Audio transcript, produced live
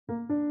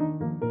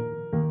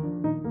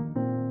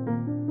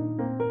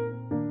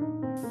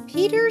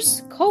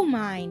Peter's Coal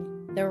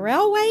Mine, The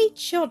Railway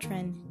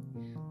Children.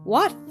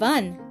 What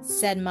fun,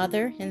 said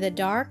Mother in the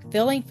dark,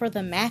 feeling for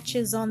the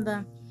matches on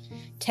the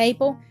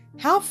table.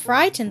 How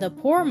frightened the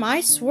poor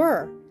mice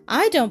were!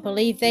 I don't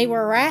believe they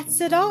were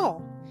rats at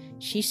all.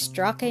 She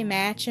struck a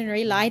match and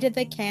relighted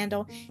the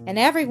candle, and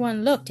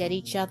everyone looked at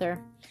each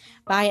other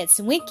by its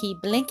winky,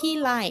 blinky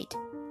light.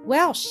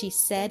 Well, she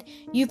said,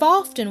 you've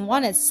often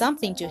wanted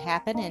something to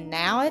happen, and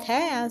now it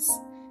has.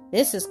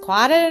 This is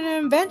quite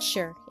an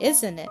adventure,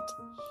 isn't it?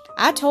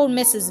 I told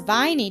Mrs.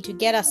 Viney to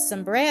get us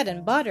some bread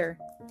and butter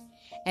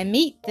and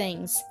meat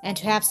things, and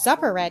to have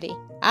supper ready.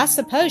 I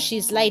suppose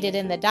she's laid it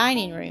in the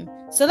dining room,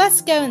 so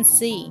let's go and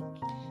see.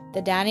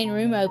 The dining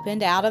room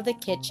opened out of the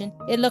kitchen.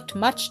 It looked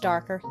much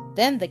darker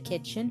than the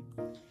kitchen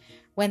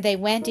when they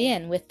went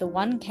in with the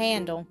one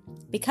candle,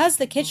 because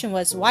the kitchen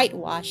was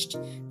whitewashed,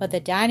 but the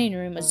dining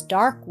room was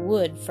dark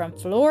wood from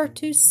floor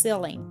to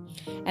ceiling,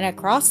 and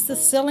across the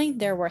ceiling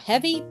there were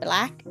heavy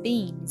black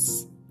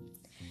beams.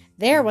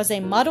 There was a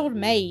muddled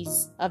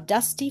maze of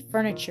dusty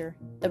furniture,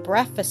 the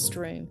breakfast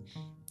room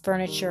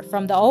furniture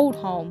from the old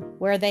home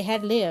where they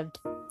had lived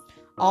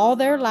all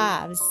their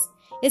lives.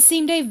 It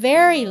seemed a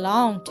very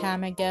long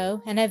time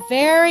ago, and a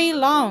very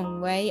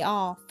long way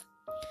off.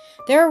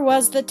 There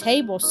was the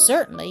table,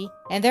 certainly,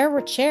 and there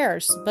were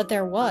chairs, but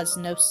there was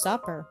no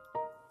supper.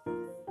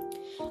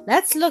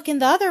 Let's look in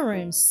the other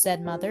rooms,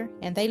 said Mother,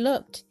 and they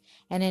looked,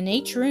 and in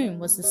each room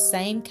was the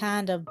same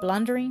kind of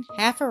blundering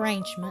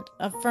half-arrangement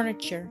of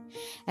furniture,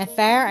 and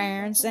fair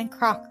irons and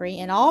crockery,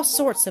 and all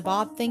sorts of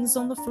odd things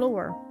on the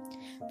floor.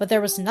 But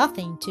there was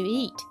nothing to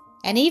eat,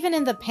 and even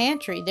in the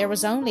pantry there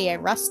was only a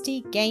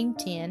rusty game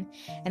tin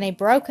and a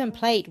broken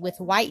plate with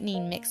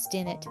whitening mixed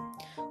in it.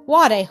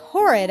 What a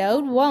horrid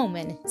old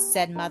woman,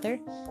 said Mother.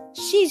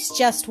 She's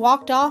just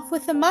walked off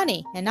with the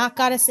money and not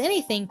got us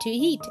anything to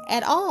eat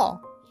at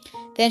all.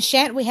 Then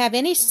shan't we have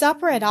any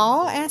supper at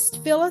all?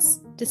 Asked Phyllis,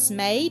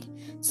 dismayed,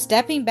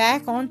 stepping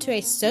back onto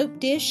a soap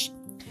dish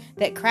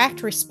that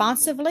cracked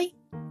responsively.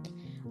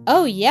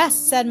 Oh, yes,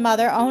 said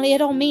Mother, only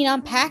it'll mean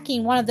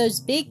unpacking one of those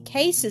big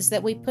cases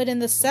that we put in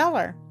the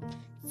cellar.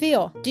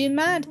 Phil, do you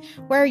mind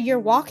where you're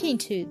walking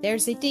to?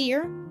 There's a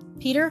dear.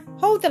 Peter,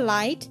 hold the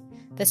light.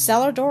 The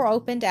cellar door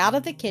opened out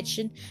of the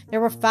kitchen. There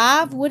were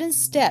 5 wooden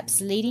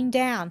steps leading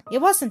down. It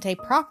wasn't a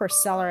proper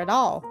cellar at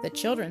all, the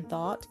children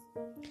thought,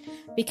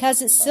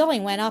 because its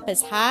ceiling went up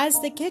as high as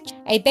the kitchen.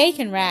 A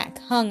bacon rack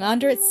hung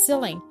under its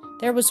ceiling.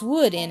 There was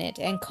wood in it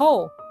and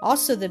coal,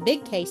 also the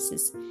big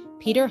cases.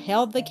 Peter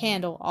held the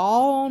candle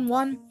all on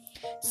one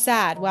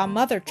side while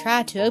Mother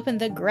tried to open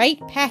the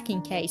great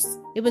packing case.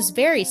 It was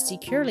very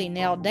securely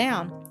nailed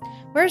down.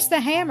 Where's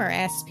the hammer?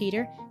 Asked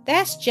Peter.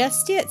 That's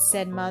just it,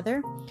 said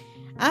Mother.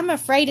 I'm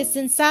afraid it's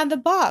inside the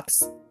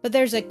box, but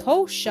there's a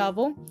coal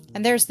shovel,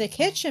 and there's the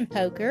kitchen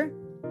poker.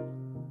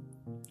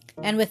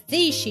 And with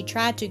these she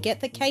tried to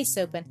get the case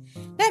open.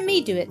 Let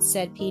me do it,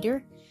 said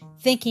Peter,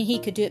 thinking he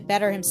could do it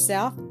better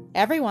himself.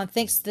 Everyone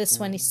thinks this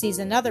when he sees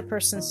another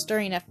person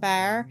stirring a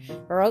fire,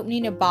 or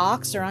opening a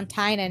box, or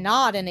untying a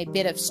knot in a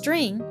bit of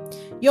string.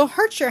 You'll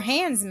hurt your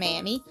hands,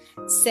 Mammy,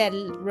 said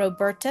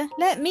Roberta.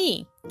 Let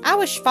me. I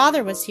wish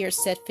Father was here,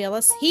 said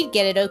Phyllis. He'd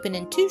get it open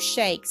in 2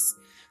 shakes.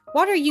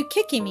 What are you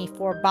kicking me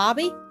for,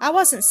 Bobby? I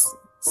wasn't,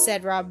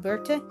 said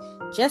Roberta.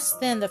 Just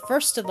then the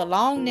first of the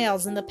long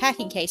nails in the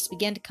packing case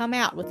began to come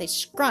out with a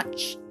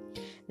scrunch.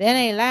 Then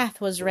a laugh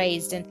was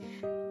raised, and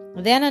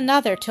then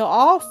another, till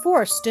all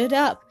 4 stood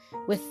up,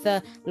 with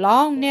the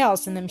long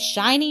nails in them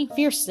shining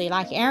fiercely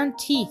like iron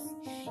teeth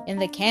in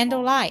the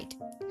candle light.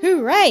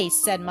 Hooray,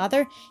 said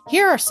Mother.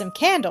 Here are some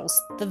candles,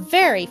 the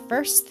very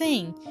first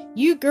thing.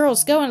 You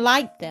girls go and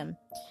light them.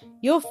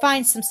 You'll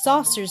find some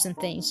saucers and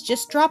things.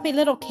 Just drop a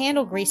little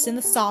candle grease in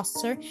the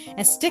saucer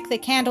and stick the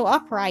candle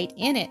upright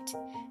in it.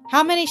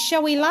 How many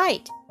shall we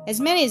light? As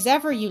many as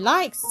ever you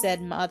like,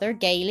 said Mother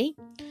gaily.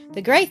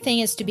 The great thing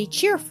is to be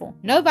cheerful.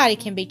 Nobody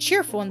can be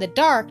cheerful in the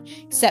dark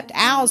except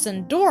owls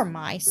and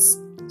dormice.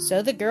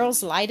 So the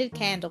girls lighted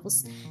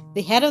candles.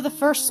 The head of the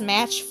first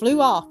match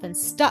flew off and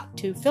stuck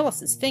to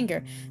Phyllis's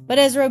finger, but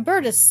as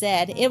Roberta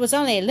said, it was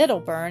only a little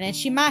burn, and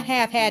she might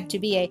have had to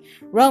be a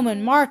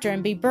Roman martyr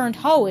and be burned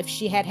whole if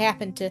she had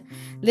happened to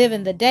live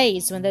in the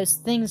days when those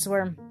things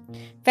were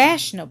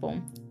fashionable.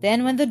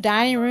 Then when the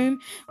dining room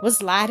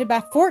was lighted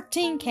by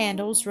 14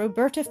 candles,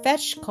 Roberta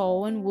fetched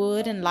coal and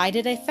wood and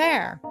lighted a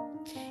fire.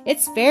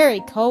 It's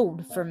very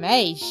cold for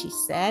May, she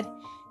said,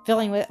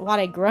 feeling what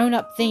a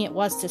grown-up thing it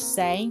was to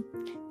say.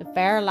 The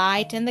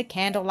firelight and the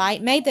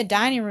candlelight made the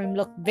dining room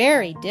look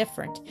very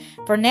different,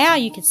 for now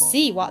you could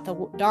see what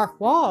the dark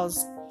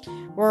walls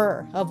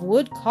were of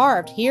wood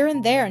carved here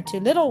and there into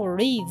little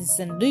wreaths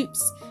and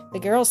loops. The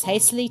girls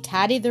hastily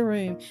tidied the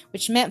room,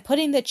 which meant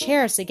putting the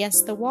chairs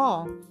against the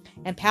wall,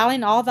 and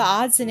piling all the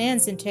odds and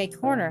ends into a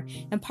corner,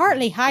 and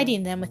partly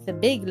hiding them with the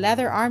big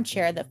leather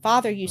armchair that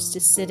Father used to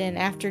sit in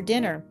after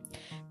dinner.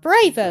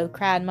 Bravo!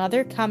 Cried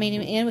Mother, coming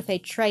in with a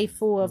tray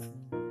full of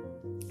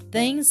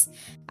things.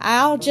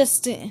 I'll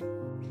just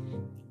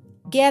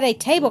get a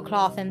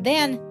tablecloth, and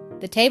then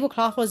The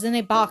tablecloth was in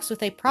a box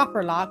with a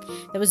proper lock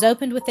that was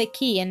opened with a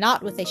key and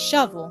not with a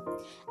shovel.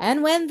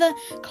 And when the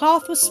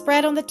cloth was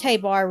spread on the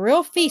table, a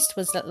real feast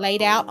was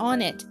laid out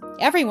on it.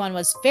 Everyone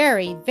was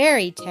very,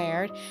 very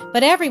tired,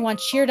 but everyone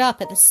cheered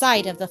up at the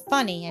sight of the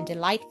funny and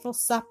delightful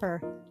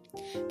supper.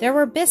 There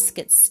were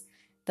biscuits,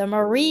 the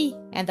Marie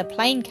and the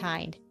plain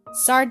kind,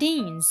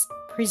 sardines,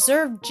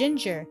 preserved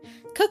ginger,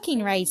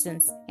 cooking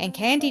raisins, and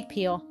candied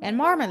peel and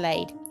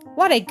marmalade.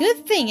 What a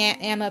good thing Aunt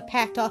Emma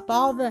packed up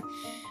all the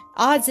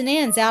odds and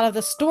ends out of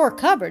the store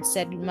cupboard,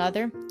 said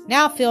Mother.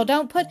 Now, Phil,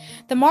 don't put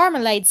the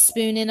marmalade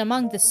spoon in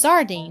among the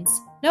sardines.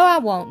 No, I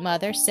won't,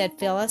 Mother, said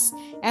Phyllis,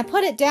 and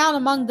put it down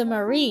among the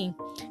Marie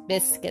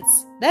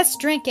biscuits. Let's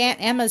drink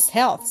Aunt Emma's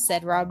health,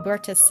 said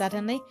Roberta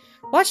suddenly.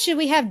 What should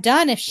we have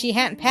done if she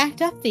hadn't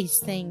packed up these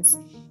things?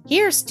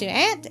 Here's to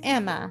Aunt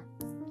Emma.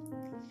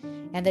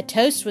 And the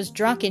toast was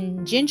drunk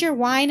in ginger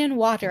wine and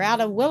water out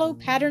of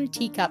willow-patterned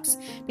teacups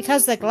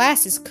because the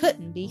glasses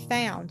couldn't be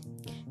found.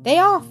 They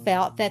all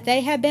felt that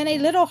they had been a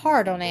little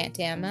hard on Aunt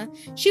Emma.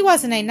 She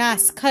wasn't a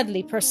nice,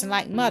 cuddly person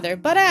like Mother,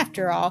 but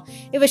after all,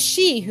 it was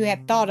she who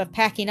had thought of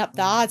packing up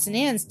the odds and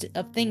ends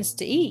of things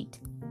to eat.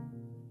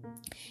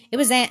 It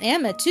was Aunt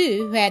Emma,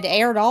 too, who had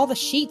aired all the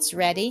sheets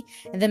ready,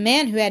 and the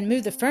men who had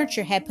moved the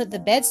furniture had put the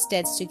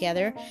bedsteads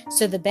together,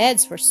 so the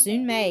beds were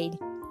soon made.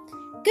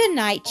 Good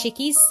night,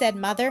 chickies, said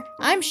Mother.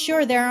 I'm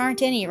sure there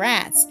aren't any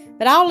rats,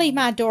 but I'll leave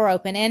my door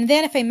open, and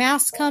then if a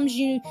mouse comes,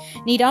 you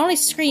need only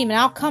scream, and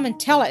I'll come and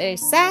tell it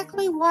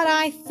exactly what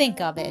I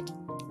think of it.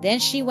 Then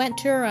she went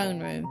to her own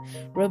room.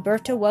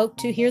 Roberta woke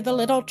to hear the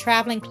little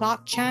traveling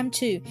clock chime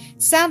too.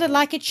 It sounded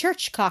like a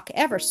church clock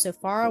ever so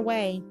far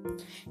away.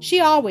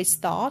 She always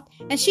thought,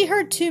 and she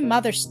heard too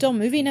Mother still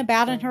moving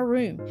about in her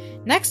room.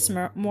 Next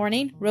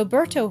morning,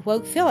 Roberta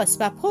woke Phyllis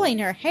by pulling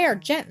her hair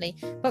gently,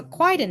 but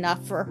quite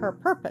enough for her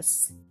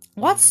purpose.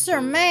 What's the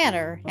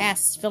matter?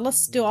 Asked Phyllis,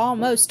 still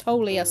almost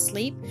wholly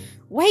asleep.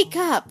 Wake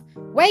up,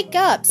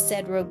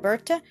 said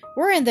Roberta.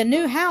 We're in the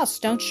new house,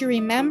 don't you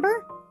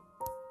remember?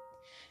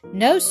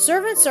 No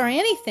servants or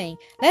anything.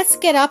 Let's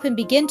get up and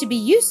begin to be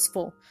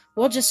useful.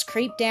 We'll just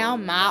creep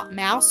down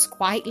mouse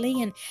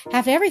quietly and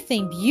have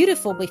everything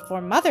beautiful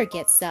before Mother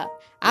gets up.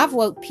 I've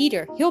woke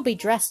Peter. He'll be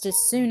dressed as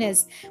soon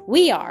as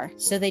we are.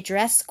 So they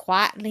dressed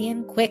quietly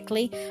and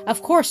quickly.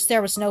 Of course,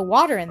 there was no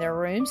water in their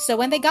room, so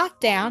when they got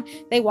down,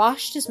 they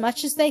washed as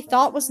much as they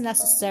thought was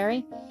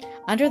necessary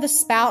under the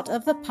spout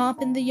of the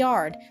pump in the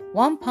yard.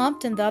 One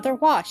pumped and the other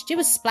washed. It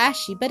was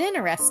splashy but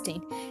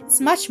interesting.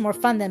 It's much more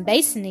fun than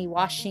basiny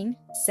washing,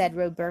 said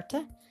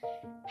Roberta.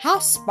 How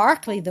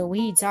sparkly the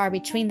weeds are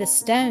between the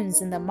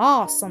stones and the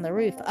moss on the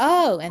roof.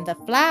 Oh, and the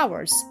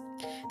flowers.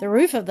 The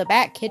roof of the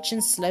back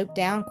kitchen sloped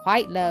down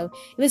quite low.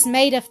 It was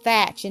made of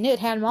thatch, and it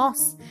had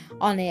moss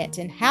on it,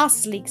 and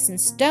house leeks, and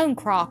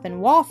stonecrop,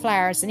 and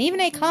wallflowers, and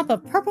even a clump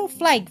of purple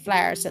flag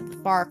flowers at the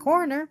far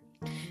corner.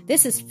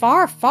 This is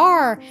far,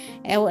 far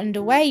and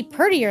away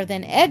prettier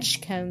than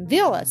Edgecombe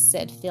Villa,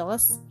 said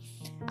Phyllis.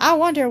 I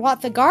wonder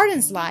what the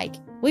garden's like.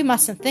 We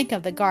mustn't think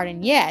of the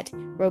garden yet,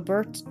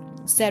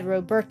 said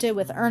Roberta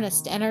with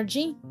earnest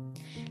energy.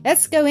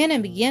 Let's go in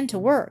and begin to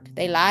work.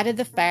 They lighted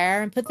the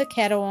fire and put the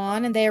kettle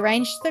on, and they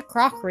arranged the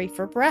crockery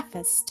for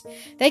breakfast.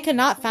 They could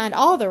not find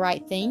all the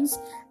right things,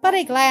 but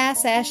a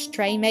glass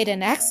ashtray made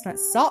an excellent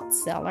salt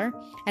cellar,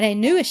 and a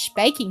newish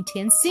baking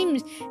tin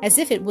seemed as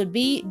if it would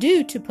be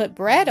due to put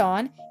bread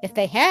on, if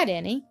they had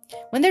any.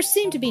 When there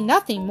seemed to be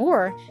nothing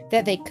more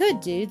that they could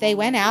do, they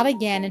went out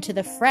again into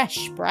the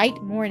fresh,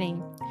 bright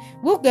morning.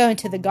 We'll go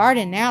into the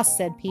garden now,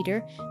 said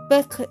Peter,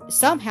 but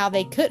somehow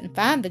they couldn't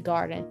find the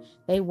garden.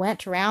 They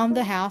went round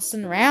the house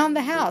and round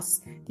the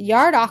house. The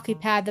yard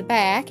occupied the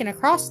back, and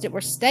across it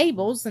were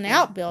stables and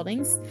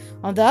outbuildings.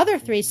 On the other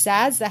three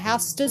sides the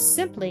house stood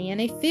simply in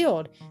a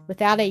field,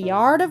 without a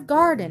yard of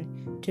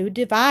garden to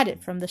divide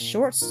it from the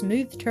short,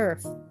 smooth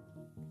turf.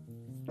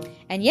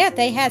 And yet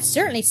they had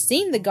certainly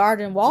seen the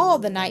garden wall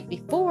the night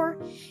before.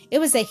 It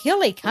was a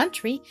hilly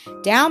country.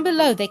 Down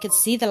below they could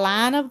see the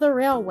line of the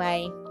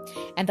railway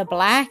and the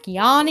black,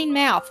 yawning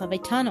mouth of a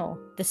tunnel.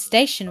 The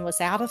station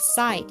was out of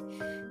sight.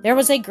 There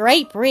was a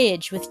great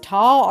bridge with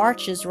tall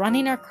arches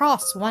running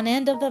across one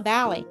end of the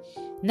valley.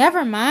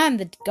 Never mind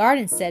the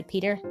garden, said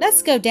Peter.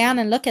 Let's go down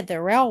and look at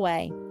the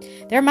railway.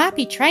 There might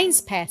be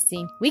trains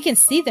passing. We can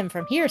see them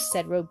from here,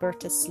 said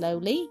Roberta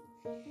slowly.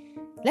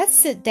 Let's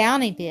sit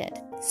down a bit.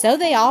 So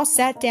they all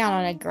sat down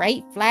on a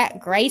great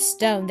flat gray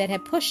stone that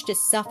had pushed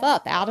itself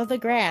up out of the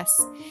grass.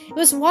 It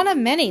was one of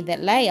many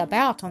that lay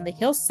about on the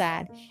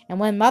hillside, and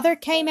when Mother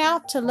came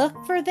out to look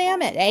for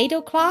them at 8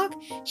 o'clock,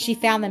 she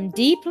found them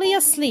deeply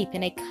asleep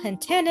in a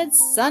contented,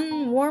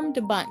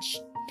 sun-warmed bunch.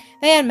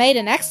 They had made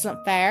an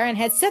excellent fire and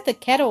had set the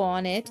kettle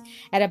on it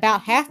at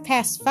about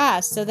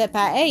 5:30, so that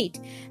by 8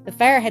 the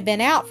fire had been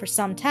out for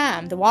some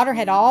time. The water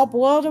had all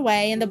boiled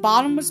away, and the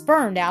bottom was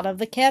burned out of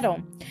the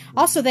kettle.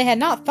 Also, they had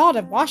not thought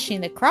of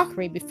washing the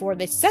crockery before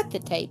they set the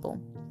table.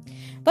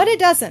 "But it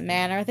doesn't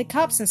matter, the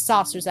cups and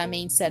saucers, I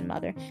mean," said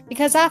Mother,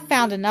 "because I've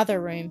found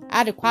another room.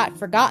 I'd quite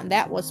forgotten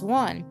that was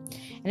one.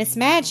 And it's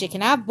magic,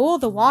 and I've boiled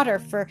the water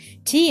for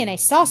tea in a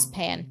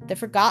saucepan." The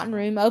forgotten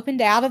room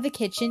opened out of the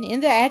kitchen. In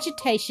the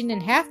agitation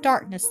and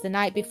half-darkness the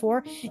night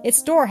before,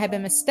 its door had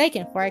been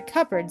mistaken for a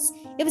cupboard's.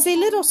 It was a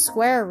little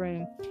square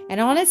room, and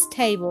on its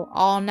table,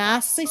 all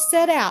nicely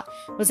set out,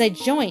 was a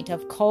joint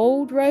of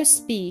cold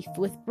roast beef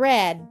with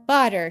bread,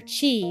 butter,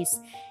 cheese,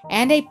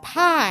 and a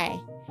pie.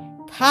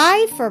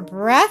 "Pie for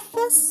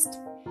breakfast?"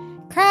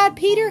 cried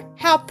Peter.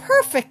 "How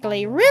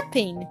perfectly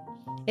ripping!"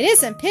 "It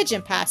isn't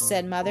pigeon pie,"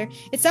 said Mother.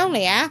 "It's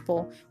only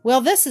apple. Well,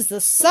 this is the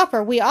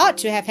supper we ought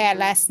to have had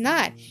last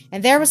night."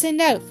 And there was a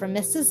note from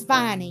Mrs.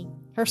 Viney.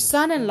 "Her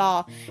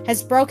son-in-law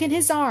has broken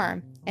his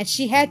arm, and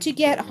she had to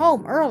get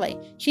home early.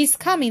 She's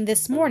coming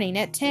this morning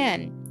at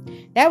 10.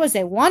 That was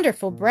a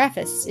wonderful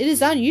breakfast. It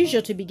is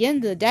unusual to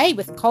begin the day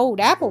with cold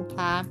apple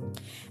pie.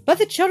 But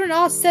the children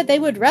all said they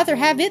would rather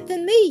have it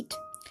than meat."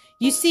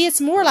 "You see,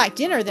 it's more like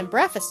dinner than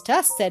breakfast to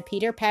us," said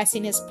Peter,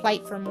 passing his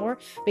plate for more,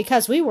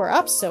 "because we were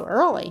up so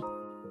early."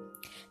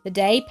 The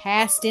day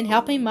passed in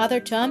helping Mother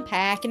to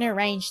unpack and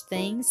arrange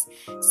things.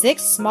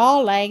 6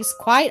 small legs,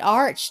 quite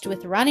arched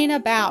with running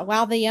about,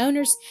 while the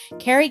owners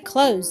carried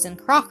clothes and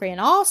crockery and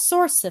all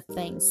sorts of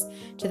things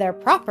to their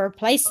proper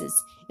places.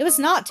 It was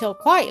not till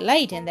quite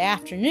late in the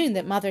afternoon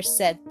that Mother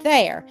said,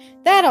 "There,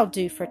 that'll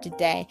do for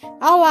today.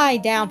 I'll lie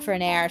down for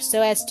an hour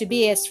so as to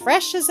be as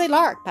fresh as a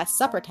lark by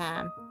supper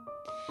time."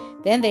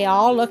 Then they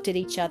all looked at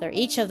each other.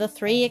 Each of the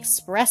 3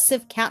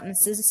 expressive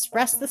countenances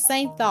expressed the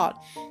same thought.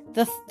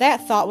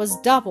 That thought was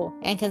double,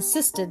 and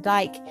consisted,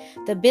 like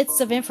the bits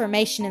of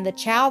information in the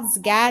Child's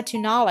Guide to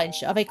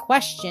Knowledge, of a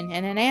question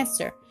and an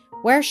answer.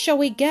 "Where shall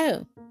we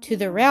go?" "To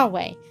the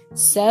railway."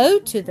 So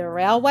to the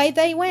railway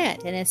they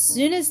went, and as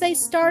soon as they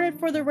started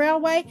for the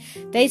railway,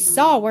 they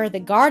saw where the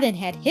garden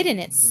had hidden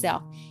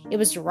itself. It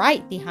was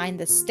right behind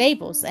the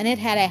stables, and it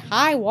had a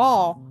high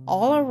wall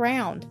all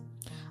around.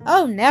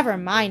 "Oh, never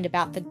mind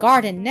about the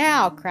garden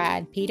now,"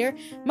 cried Peter.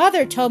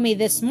 "Mother told me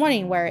this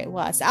morning where it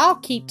was. I'll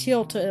keep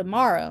till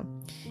tomorrow.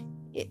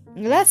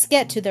 Let's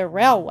get to the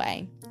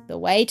railway." The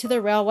way to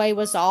the railway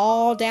was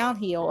all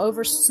downhill,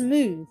 over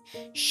smooth,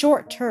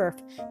 short turf,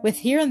 with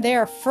here and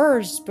there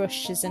furze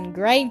bushes and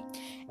gray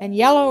and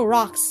yellow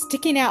rocks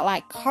sticking out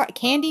like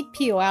candied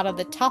peel out of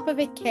the top of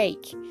a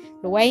cake.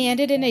 The way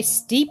ended in a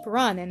steep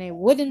run and a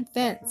wooden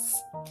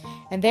fence.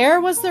 And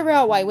there was the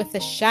railway with the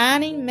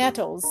shining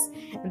metals,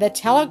 and the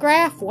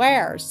telegraph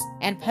wires,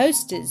 and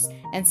postes,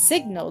 and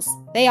signals.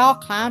 They all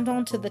climbed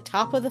onto the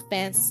top of the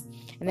fence,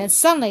 and then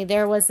suddenly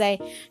there was a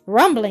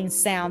rumbling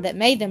sound that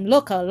made them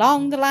look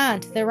along the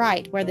line to the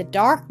right, where the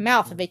dark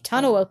mouth of a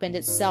tunnel opened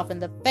itself in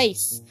the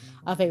face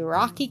of a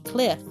rocky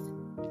cliff.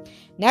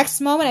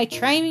 Next moment a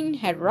train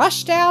had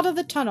rushed out of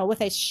the tunnel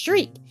with a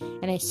shriek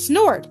and a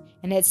snort,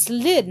 and it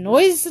slid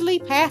noisily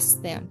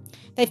past them.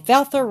 They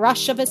felt the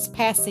rush of its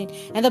passing,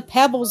 and the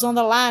pebbles on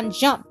the line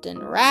jumped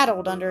and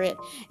rattled under it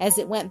as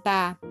it went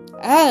by.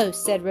 "Oh,"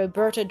 said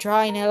Roberta,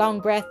 drawing a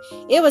long breath,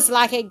 "it was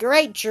like a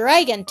great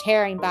dragon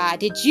tearing by.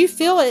 Did you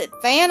feel it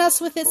fan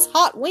us with its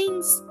hot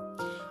wings?"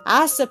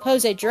 "I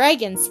suppose a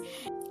dragon's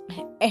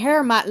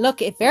hair might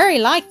look very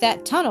like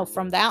that tunnel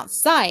from the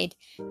outside,"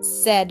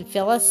 said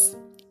Phyllis.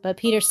 But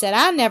Peter said,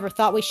 "I never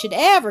thought we should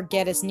ever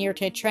get as near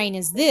to a train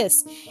as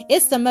this.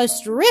 It's the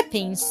most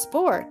ripping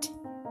sport."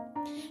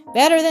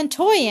 "Better than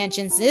toy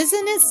engines,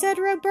 isn't it?" said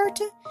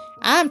Roberta.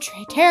 "I'm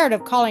tired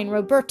of calling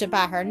Roberta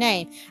by her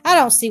name. I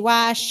don't see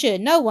why I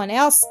should. No one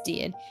else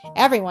did.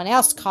 Everyone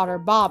else called her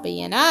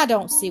Bobby, and I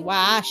don't see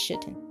why I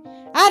shouldn't."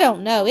 "I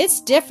don't know.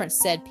 It's different,"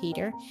 said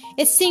Peter.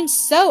 "It seems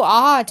so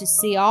odd to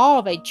see all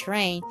of a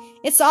train.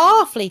 It's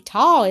awfully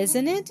tall,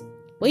 isn't it?"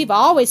 "We've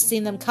always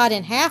seen them cut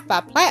in half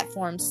by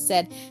platforms,"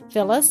 said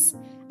Phyllis.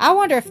 "I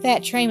wonder if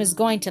that train was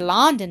going to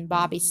London,"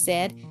 Bobby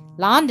said.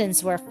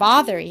 "London's where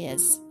Father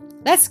is."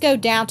 "Let's go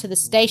down to the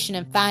station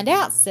and find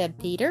out," said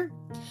Peter.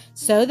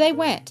 So they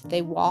went.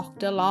 They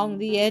walked along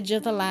the edge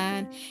of the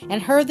line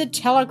and heard the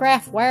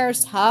telegraph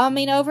wires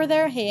humming over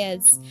their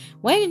heads.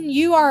 When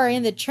you are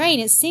in the train,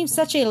 it seems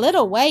such a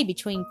little way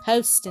between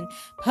post,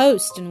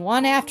 and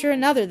one after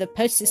another the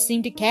posts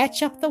seem to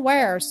catch up the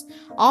wires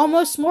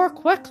almost more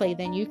quickly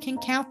than you can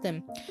count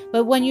them.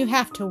 But when you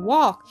have to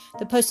walk,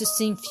 the posts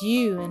seem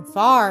few and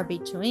far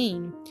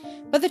between.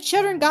 But the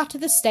children got to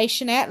the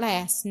station at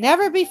last.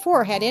 Never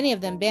before had any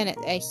of them been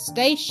at a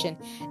station,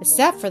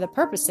 except for the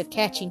purpose of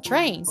catching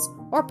trains,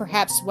 or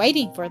perhaps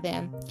waiting for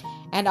them,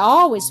 and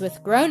always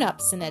with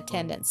grown-ups in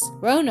attendance,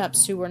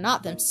 grown-ups who were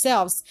not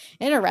themselves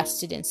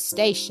interested in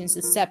stations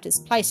except as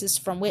places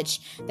from which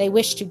they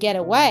wished to get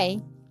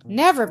away.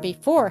 Never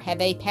before had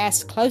they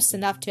passed close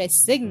enough to a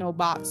signal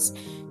box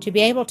to be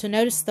able to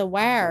notice the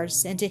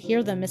wires and to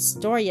hear the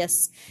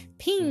mysterious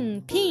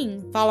ping,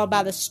 ping, followed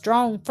by the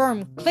strong,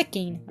 firm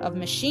clicking of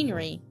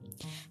machinery.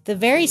 The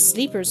very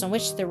sleepers on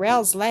which the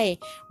rails lay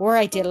were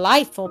a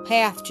delightful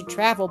path to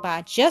travel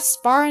by,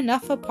 just far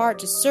enough apart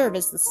to serve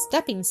as the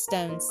stepping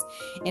stones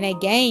in a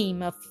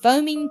game of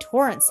foaming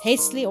torrents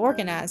hastily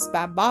organized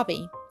by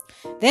Bobby.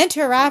 then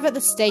to arrive at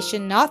the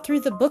station not through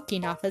the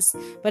booking office,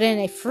 but in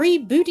a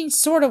freebooting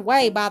sort of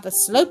way by the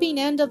sloping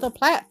end of the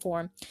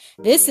platform.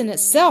 This in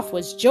itself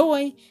was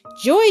joy.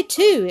 Joy,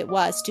 too, it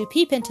was to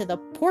peep into the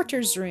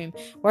porter's room,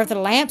 where the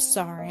lamps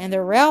are, and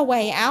the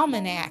railway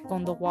almanac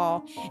on the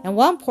wall, and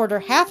one porter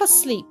half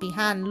asleep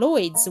behind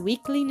Lloyd's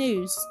Weekly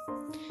News.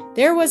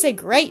 There was a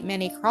great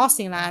many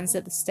crossing lines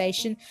at the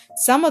station.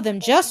 Some of them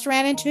just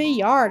ran into a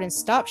yard and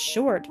stopped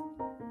short,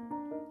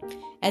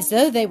 as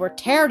though they were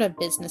tired of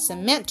business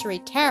and meant to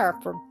retire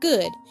for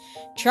good.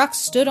 Trucks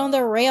stood on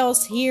the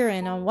rails here,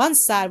 and on one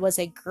side was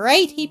a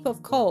great heap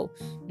of coal,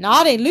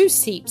 not a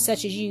loose heap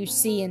such as you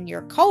see in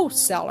your coal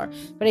cellar,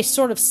 but a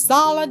sort of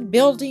solid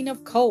building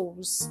of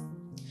coals,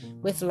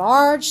 with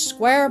large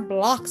square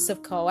blocks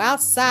of coal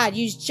outside,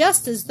 used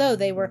just as though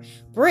they were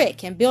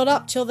brick, and built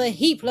up till the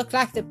heap looked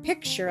like the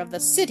picture of the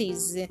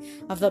cities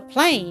of the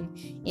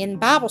plain in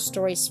Bible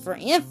stories for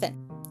infants.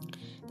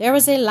 There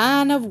was a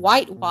line of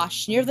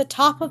whitewash near the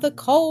top of the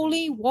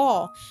coaly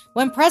wall,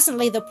 when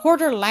presently the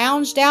porter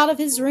lounged out of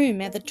his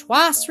room at the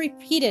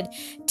twice-repeated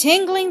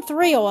tingling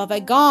thrill of a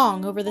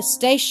gong over the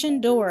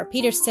station door.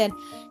 Peter said,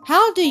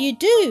 "How do you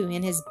do?"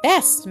 in his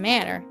best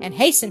manner, and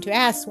hastened to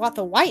ask what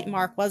the white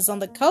mark was on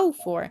the coal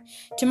for.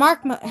 "To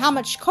mark how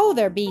much coal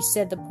there be,"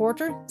 said the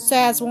porter, "so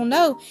as we'll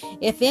know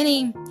if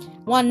any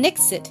one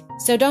nicks it.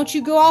 So don't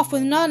you go off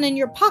with none in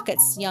your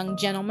pockets, young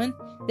gentlemen."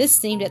 This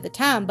seemed at the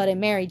time but a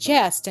merry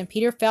jest, and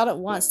Peter felt at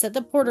once that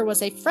the porter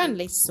was a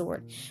friendly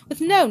sort, with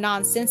no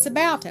nonsense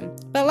about him.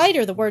 But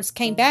later the words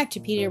came back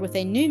to Peter with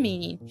a new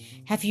meaning.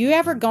 "Have you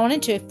ever gone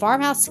into a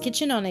farmhouse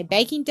kitchen on a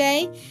baking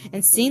day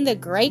and seen the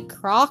great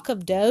crock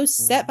of dough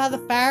set by the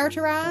fire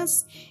to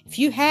rise? If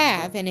you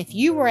have, and if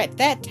you were at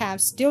that time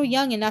still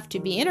young enough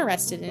to be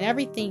interested in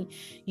everything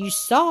you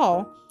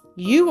saw,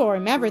 you will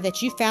remember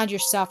that you found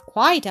yourself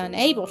quite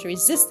unable to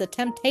resist the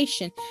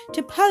temptation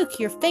to poke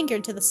your finger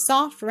into the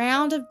soft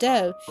round of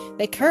dough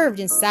that curved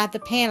inside the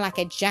pan like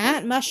a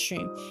giant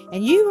mushroom,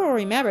 and you will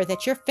remember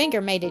that your finger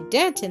made a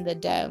dent in the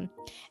dough,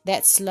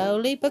 that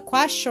slowly but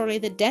quite surely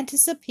the dent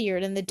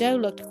disappeared, and the dough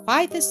looked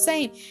quite the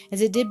same as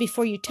it did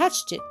before you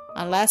touched it,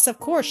 unless, of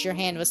course, your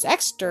hand was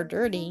extra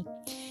dirty,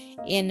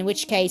 in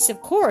which case,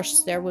 of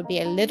course, there would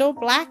be a little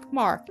black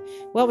mark.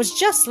 Well, it was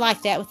just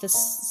like that with the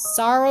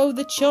sorrow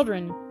the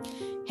children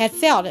had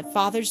felt at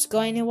father's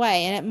going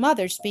away, and at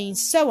mother's being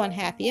so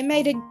unhappy. It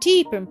made a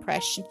deep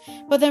impression,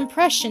 but the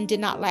impression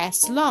did not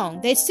last long.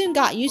 They soon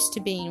got used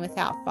to being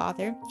without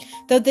father,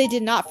 though they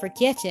did not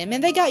forget him,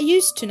 and they got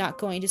used to not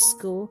going to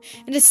school,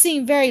 and to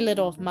seeing very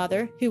little of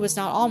mother, who was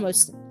now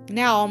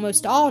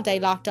almost all day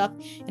locked up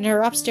in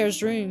her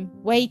upstairs room,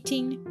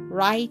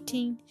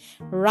 writing.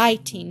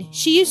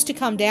 She used to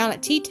come down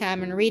at tea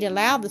time and read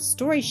aloud the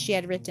stories she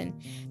had written.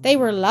 They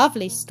were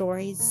lovely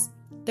stories.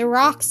 The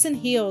rocks and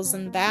hills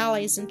and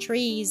valleys and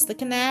trees, the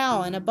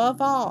canal, and above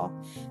all,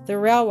 the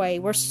railway,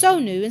 were so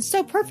new and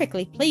so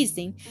perfectly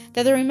pleasing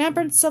that the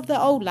remembrance of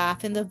the old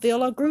life in the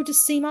villa grew to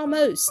seem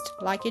almost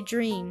like a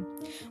dream.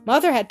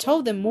 Mother had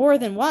told them more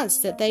than once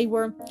that they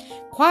were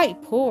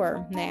quite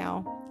poor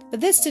now, but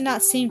this did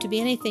not seem to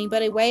be anything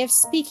but a way of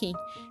speaking.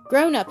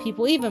 Grown-up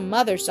people, even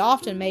mothers,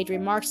 often made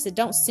remarks that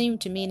don't seem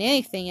to mean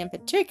anything in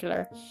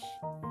particular,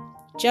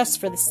 just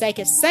for the sake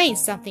of saying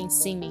something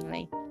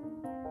seemingly.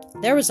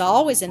 There was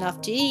always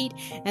enough to eat,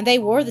 and they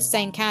wore the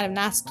same kind of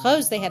nice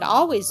clothes they had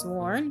always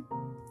worn.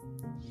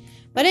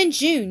 But in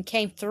June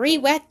came 3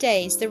 wet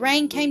days. The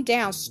rain came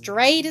down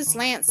straight as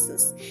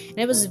lances, and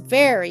it was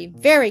very,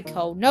 very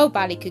cold.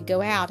 Nobody could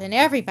go out, and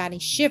everybody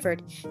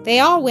shivered. They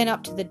all went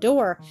up to the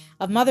door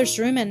of Mother's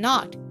room and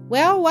knocked.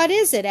 "Well, what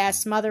is it?"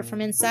 asked Mother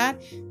from inside.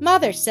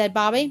 "Mother," said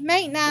Bobby,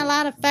 "mayn't I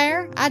light a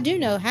fire? I do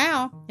know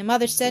how." And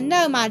Mother said,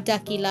 "No, my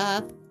ducky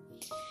love.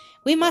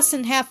 We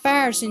mustn't have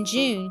fires in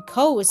June.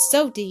 Coal is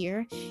so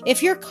dear.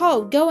 If you're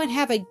cold, go and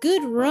have a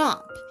good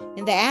romp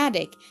in the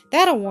attic.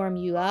 That'll warm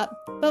you up."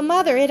 "But,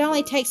 Mother, it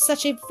only takes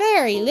such a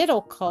very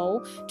little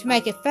coal to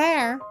make a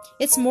fire."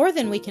 "It's more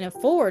than we can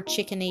afford,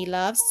 chickeny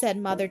love," said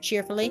Mother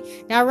cheerfully.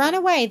 "Now run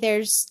away,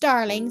 there's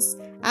darlings.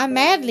 I'm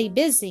madly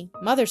busy."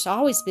 "Mother's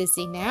always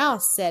busy now,"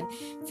 said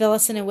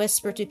Phyllis in a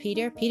whisper to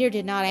Peter. Peter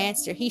did not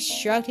answer. He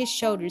shrugged his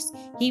shoulders.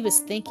 He was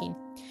thinking.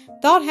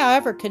 Thought,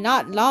 however, could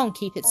not long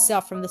keep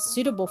itself from the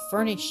suitable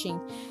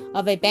furnishing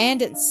of a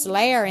bandit's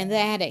lair in the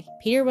attic.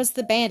 Peter was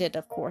the bandit,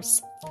 of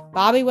course.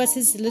 Bobby was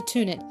his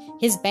lieutenant,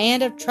 his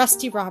band of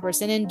trusty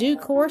robbers, and in due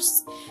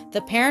course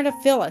the parent of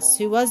Phyllis,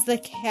 who was the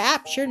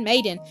captured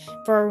maiden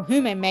for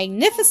whom a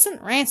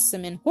magnificent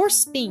ransom in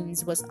horse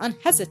beans was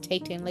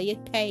unhesitatingly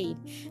paid.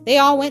 They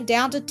all went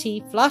down to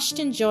tea, flushed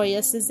and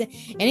joyous as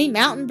any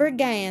mountain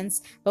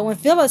brigands, but when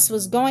Phyllis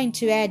was going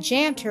to add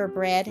jam to her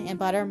bread and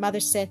butter, Mother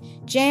said,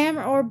 "Jam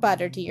or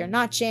butter, dear,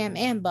 not jam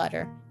and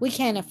butter. We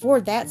can't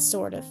afford that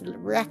sort of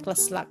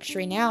reckless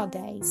luxury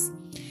nowadays."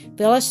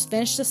 Phyllis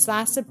finished a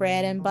slice of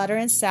bread and butter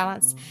in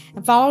silence,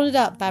 and followed it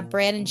up by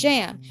bread and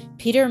jam.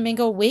 Peter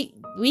mingled weak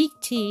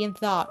tea and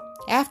thought.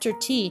 After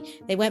tea,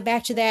 they went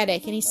back to the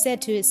attic, and he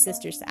said to his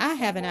sisters, "I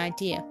have an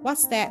idea."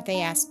 "What's that?"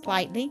 they asked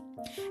politely.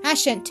 "I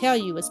shan't tell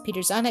you," was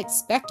Peter's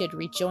unexpected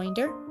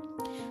rejoinder.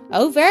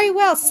 "Oh, very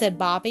well," said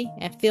Bobby,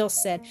 and Phil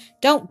said,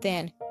 "Don't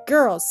then.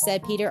 Girls,"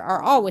 said Peter,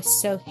 "are always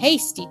so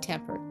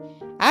hasty-tempered."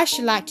 "I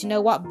should like to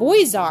know what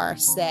boys are,"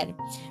 said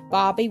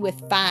Bobby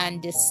with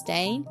fine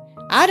disdain.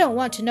 "I don't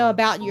want to know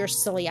about your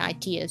silly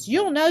ideas.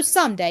 You'll know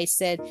some day,"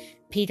 said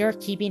Peter,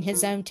 keeping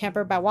his own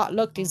temper by what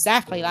looked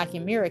exactly like a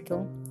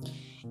miracle.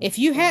 "If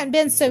you hadn't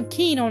been so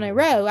keen on a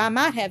row, I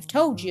might have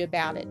told you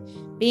about it,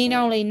 being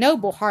only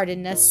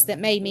noble-heartedness that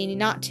made me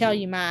not tell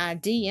you my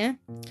idea.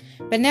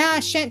 But now I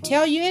shan't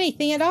tell you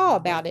anything at all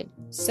about it,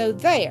 so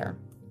there."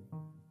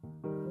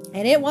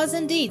 And it was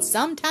indeed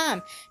some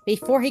time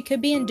before he could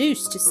be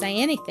induced to say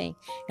anything,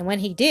 and when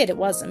he did, it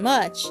wasn't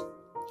much.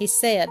 He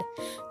said,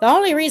 "The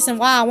only reason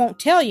why I won't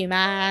tell you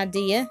my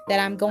idea that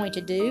I'm going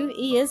to do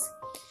is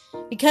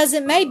because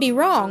it may be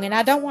wrong, and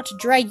I don't want to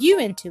drag you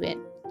into it."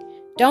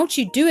 "Don't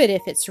you do it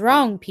if it's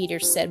wrong, Peter,"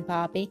 said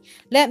Bobby.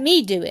 "Let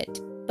me do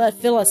it." But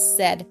Phyllis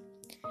said,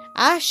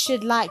 "I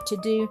should like to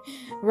do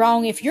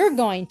wrong if you're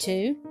going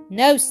to."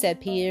 "No,"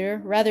 said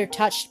Peter, rather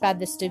touched by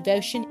this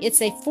devotion.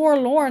 "It's a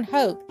forlorn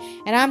hope,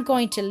 and I'm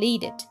going to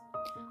lead it.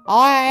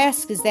 All I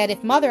ask is that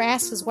if Mother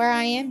asks where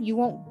I am, you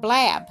won't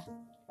blab."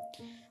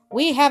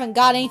 "We haven't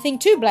got anything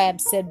to blab,"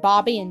 said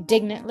Bobby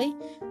indignantly.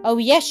 "Oh,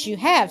 yes, you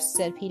have,"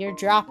 said Peter,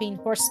 dropping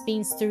horse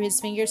beans through his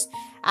fingers.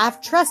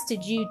 "I've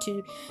trusted you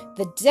to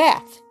the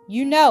death.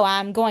 You know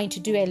I'm going to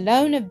do a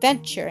lone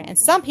adventure, and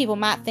some people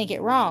might think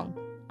it wrong.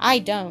 I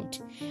don't.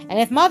 And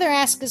if Mother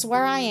asks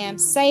where I am,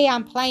 say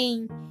I'm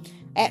playing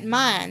at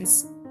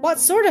mines." "What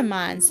sort of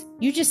mines?"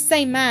 "You just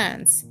say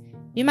mines."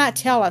 "You might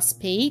tell us,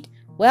 Pete."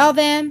 "Well,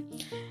 then,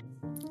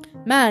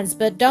 mines,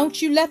 but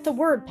don't you let the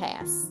word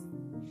pass.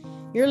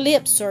 Your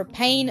lips are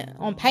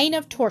on pain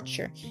of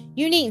torture."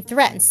 "You needn't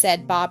threaten,"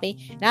 said Bobby,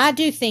 "and I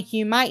do think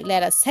you might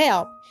let us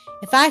help.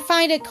 If I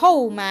find a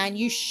coal mine,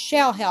 you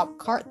shall help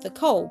cart the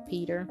coal,"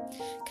 Peter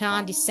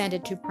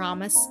condescended to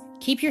promise.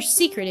 "Keep your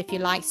secret if you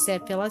like,"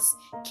 said Phyllis.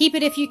 "Keep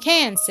it if you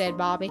can," said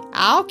Bobby.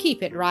 "I'll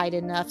keep it right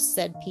enough,"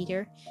 said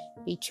Peter.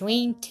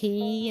 Between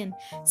tea and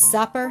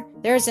supper,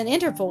 there is an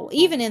interval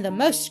even in the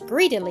most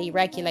greedily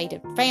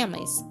regulated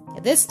families.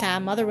 At this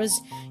time, Mother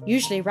was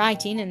usually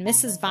writing, and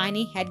Mrs.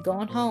 Viney had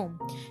gone home.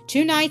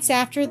 2 nights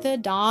after the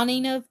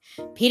dawning of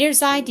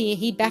Peter's idea,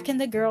 he beckoned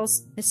the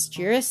girls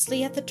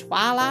mysteriously at the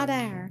twilight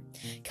hour.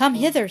 "Come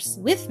hither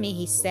with me,"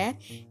 he said,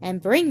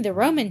 "and bring the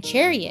Roman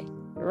chariot."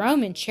 The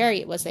Roman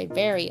chariot was a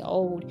very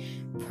old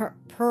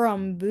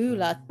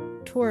perambulator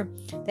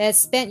that had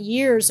spent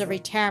years of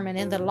retirement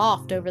in the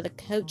loft over the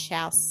coach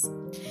house.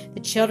 The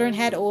children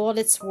had oiled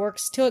its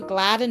works till it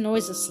glided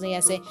noiselessly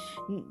as a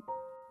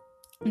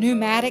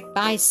pneumatic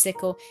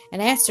bicycle, and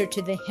answered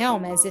to the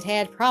helm as it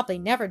had probably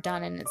never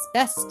done in its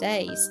best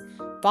days.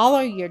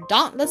 "Follow your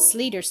dauntless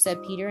leader,"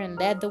 said Peter, and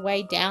led the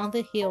way down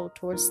the hill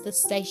towards the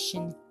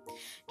station.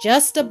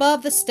 Just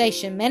above the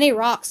station, many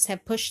rocks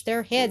had pushed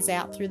their heads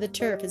out through the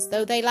turf as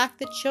though they, like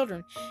the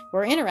children,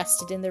 were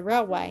interested in the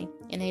railway.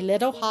 In a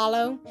little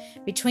hollow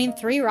between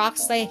 3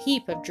 rocks lay a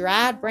heap of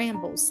dried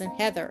brambles and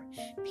heather.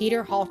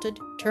 Peter halted,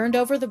 turned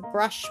over the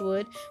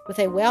brushwood with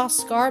a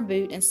well-scarred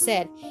boot, and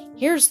said,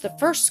 "Here's the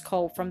first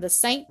coal from the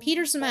St.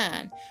 Peter's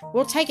mine.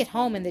 We'll take it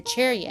home in the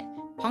chariot.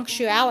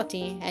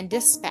 Punctuality and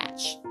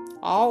dispatch.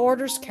 All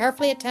orders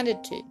carefully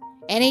attended to.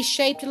 Any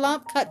shaped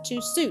lump cut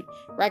to suit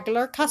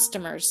regular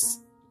customers."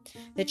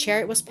 The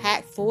chariot was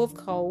packed full of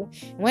coal,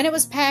 and when it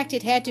was packed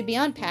it had to be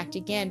unpacked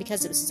again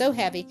because it was so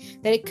heavy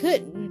that it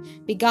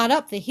couldn't be got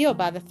up the hill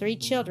by the 3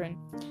 children.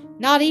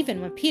 Not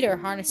even when Peter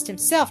harnessed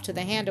himself to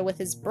the handle with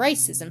his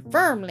braces and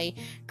firmly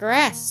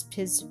grasped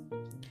his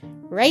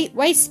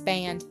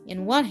waistband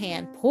in one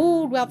hand,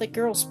 pulled while the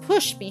girls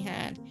pushed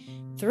behind.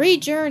 3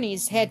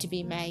 journeys had to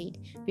be made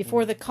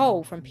before the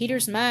coal from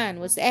Peter's mine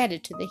was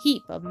added to the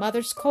heap of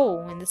Mother's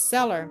coal in the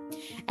cellar.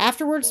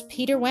 Afterwards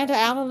Peter went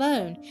out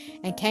alone,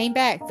 and came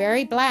back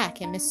very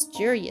black and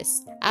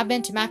mysterious. "I've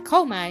been to my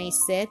coal mine," he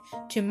said.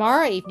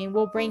 "Tomorrow evening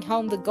we'll bring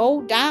home the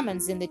gold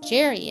diamonds in the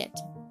chariot."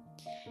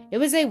 It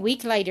was a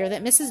week later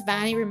that Mrs.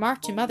 Viney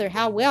remarked to Mother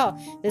how well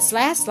this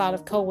last lot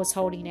of coal was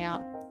holding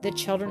out. The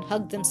children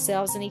hugged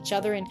themselves and each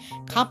other in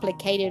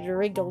complicated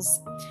wriggles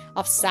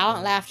of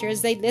silent laughter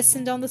as they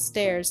listened on the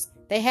stairs.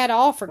 They had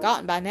all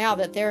forgotten by now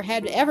that there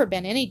had ever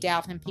been any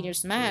doubt in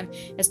Peter's mind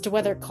as to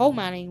whether coal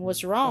mining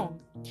was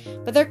wrong.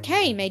 But there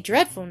came a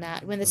dreadful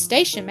night when the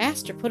station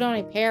master put on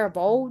a pair of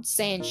old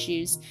sand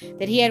shoes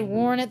that he had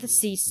worn at the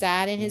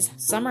seaside in his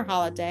summer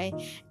holiday,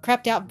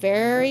 crept out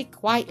very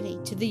quietly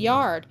to the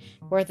yard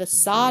where the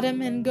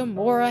Sodom and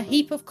Gomorrah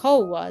heap of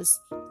coal was,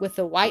 with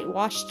the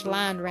whitewashed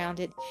line round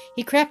it.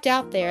 He crept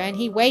out there, and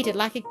he waited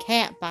like a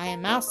cat by a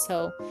mouse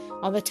hole.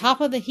 On the top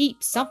of the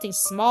heap something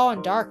small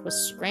and dark was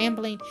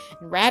scrambling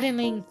and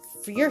rattling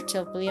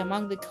furtively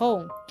among the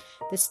coal.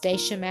 The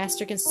station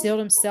master concealed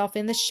himself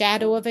in the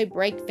shadow of a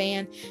brake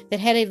van that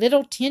had a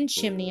little tin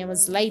chimney and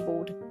was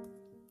labeled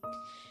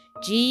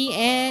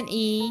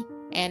G&E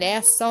and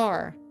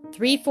SR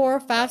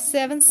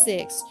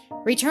 34576,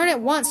 Return at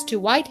once to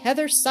White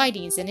Heather's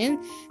sidings, and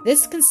in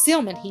this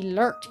concealment he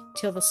lurked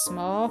till the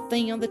small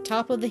thing on the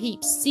top of the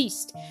heap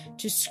ceased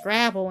to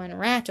scrabble and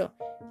rattle,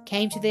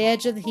 came to the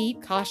edge of the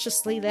heap,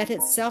 cautiously let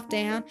itself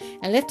down,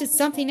 and lifted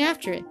something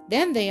after it.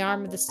 Then the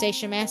arm of the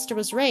station-master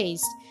was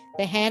raised.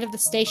 The hand of the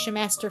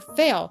station-master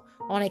fell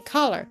on a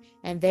collar,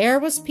 and there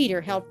was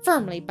Peter, held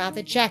firmly by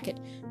the jacket,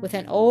 with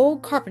an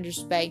old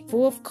carpenter's bag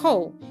full of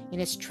coal in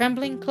his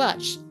trembling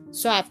clutch.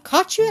 "So I've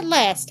caught you at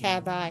last,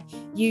 have I,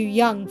 you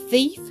young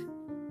thief?"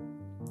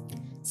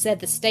 said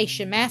the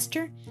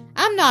station-master.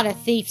 "I'm not a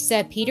thief,"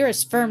 said Peter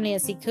as firmly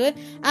as he could.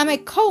 "I'm a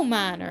coal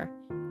miner."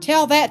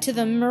 "Tell that to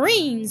the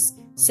Marines,"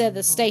 said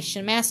the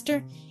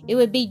station-master. "It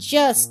would be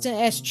just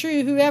as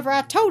true whoever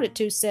I told it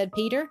to," said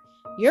Peter.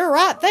 "You're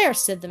right there,"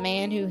 said the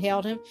man who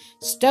held him.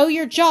 "Stow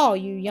your jaw,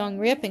 you young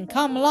rip, and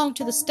come along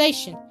to the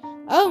station."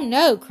 "Oh,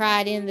 no,"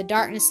 cried in the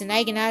darkness an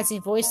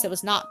agonizing voice that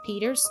was not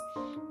Peter's.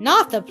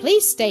 "Not the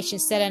police station,"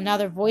 said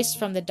another voice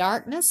from the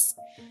darkness.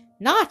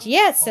 "Not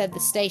yet," said the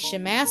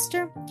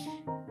station-master.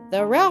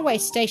 "The railway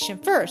station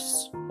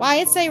first. Why,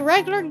 it's a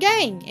regular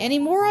gang. Any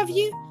more of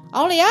you?"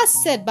 "Only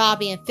us," said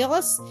Bobby and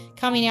Phyllis,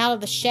 coming out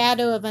of the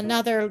shadow of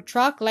another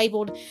truck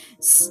labeled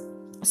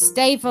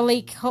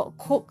Stavely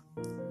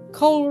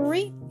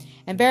Colliery,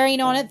 and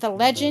bearing on it the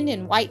legend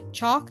in white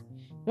chalk,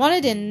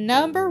 "Wanted in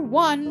number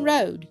 1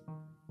 road."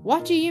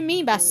 "What do you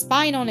mean by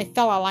spying on a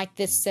fellow like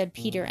this?" said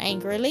Peter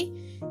angrily.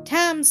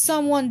 "Time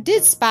someone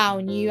did spy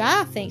on you,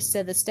 I think,"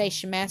 said the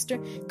station-master.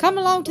 "Come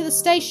along to the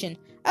station."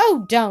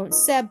 "Oh, don't,"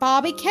 said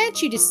Bobby.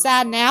 "Can't you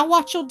decide now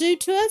what you'll do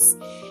to us?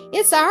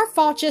 It's our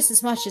fault just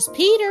as much as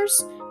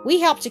Peter's. We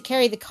helped to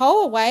carry the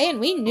coal away, and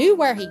we knew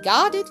where he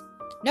got it."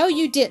 "No,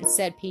 you didn't,"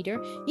 said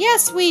Peter.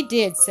 "Yes, we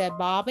did," said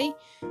Bobby.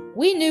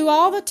 "We knew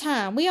all the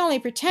time. We only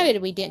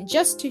pretended we didn't,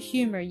 just to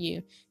humor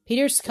you."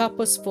 Peter's cup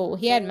was full.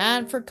 He had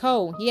mined for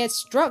coal. He had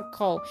struck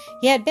coal.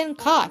 He had been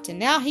caught, and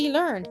now he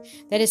learned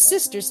that his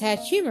sisters had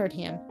humored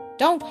him.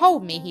 "Don't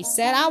hold me," he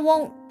said. "I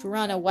won't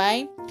run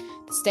away."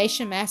 The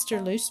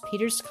station-master loosed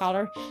Peter's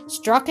collar,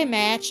 struck a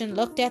match, and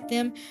looked at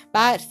them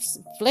by its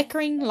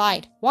flickering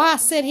light. "Why,"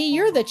 said he,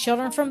 "you're the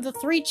children from the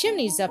 3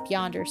 chimneys up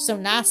yonder, so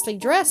nicely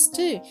dressed,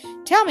 too.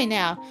 Tell me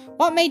now,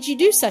 what made you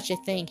do such a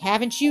thing?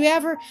 Haven't you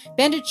ever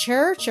been to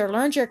church or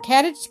learned your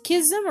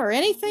catechism or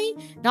anything,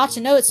 not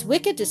to know it's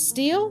wicked to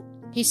steal?"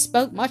 He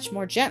spoke much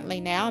more gently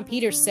now, and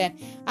Peter said,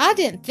 "I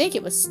didn't think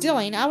it was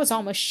stealing. I was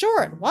almost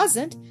sure it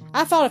wasn't.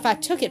 I thought if I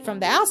took it from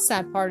the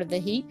outside part of the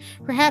heap,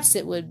 perhaps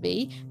it would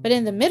be, but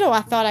in the middle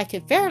I thought I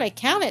could fairly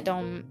count it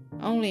on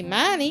only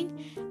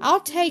mining.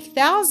 I'll take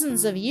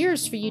thousands of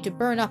years for you to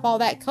burn up all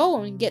that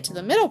coal and get to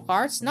the middle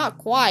parts. Not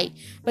quite.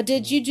 But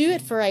did you do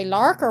it for a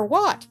lark or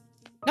what?"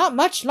 "Not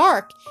much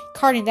lark,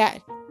 carting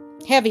that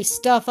heavy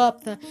stuff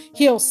up the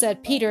hill,"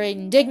 said Peter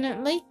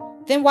indignantly.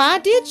 "Then why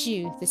did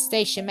you?" The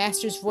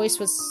station-master's voice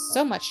was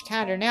so much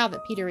kinder now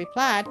that Peter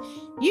replied,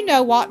 You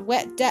know that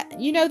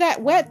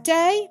wet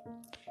day?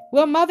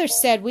 Well, Mother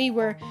said we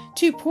were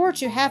too poor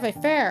to have a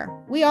fair.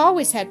 We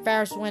always had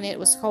fairs when it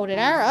was cold at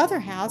our other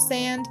house,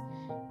 and—"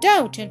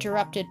 "Don't,"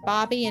 interrupted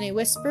Bobby in a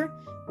whisper.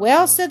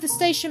 "Well," said the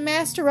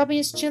station-master, rubbing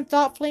his chin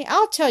thoughtfully,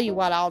 "I'll tell you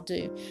what I'll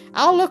do.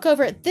 I'll look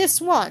over it this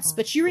once,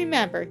 but you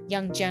remember,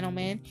 young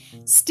gentleman,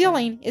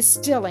 stealing is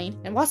stealing,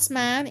 and what's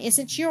mine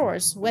isn't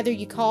yours, whether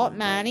you call it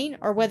mining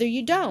or whether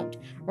you don't.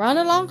 Run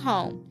along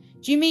home.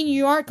 Do you mean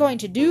you aren't going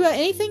to do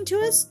anything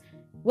to us?"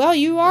 "Well,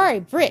 you are a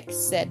brick,"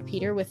 said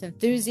Peter with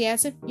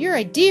enthusiasm. "You're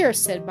a dear,"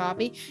 said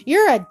Bobby.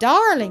 "You're a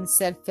darling,"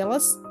 said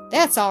Phyllis.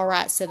 "That's all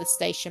right," said the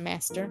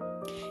station-master.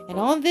 And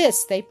on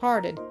this they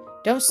parted.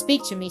 "Don't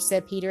speak to me,"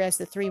 said Peter as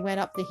the 3 went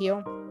up the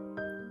hill.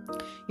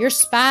 "You're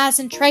spies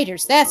and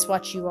traitors, that's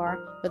what you are."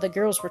 But the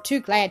girls were too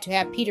glad to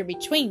have Peter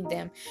between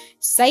them,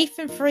 safe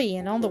and free,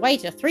 and on the way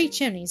to 3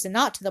 Chimneys and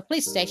not to the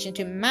police station,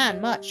 to mind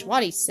much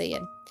what he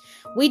said.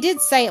 "We did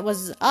say it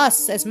was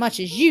us as much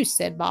as you,"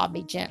 said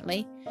Bobby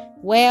gently.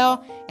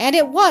 "Well, and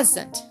it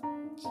wasn't.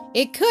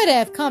 It could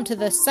have come to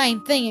the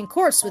same thing in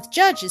courts with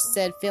judges,"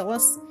 said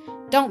Phyllis.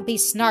 "Don't be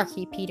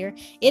snarky, Peter.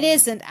 It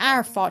isn't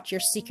our fault your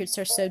secrets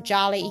are so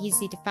jolly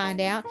easy to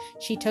find out."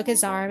 She took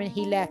his arm, and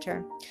he let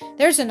her.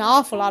 "There's an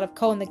awful lot of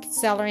coal in the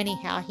cellar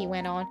anyhow," he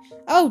went on.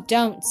 "Oh,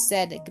 don't,"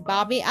 said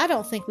Bobby. "I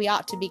don't think we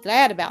ought to be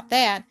glad about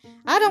that."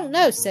 "I don't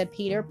know," said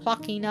Peter,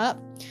 plucking up.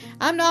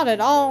 "I'm not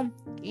at all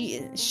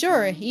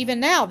sure, even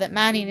now, that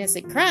mining is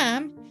a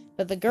crime."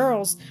 But the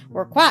girls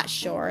were quite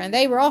sure, and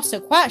they were also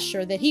quite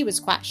sure that he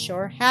was quite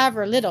sure,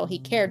 however little he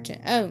cared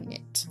to own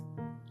it.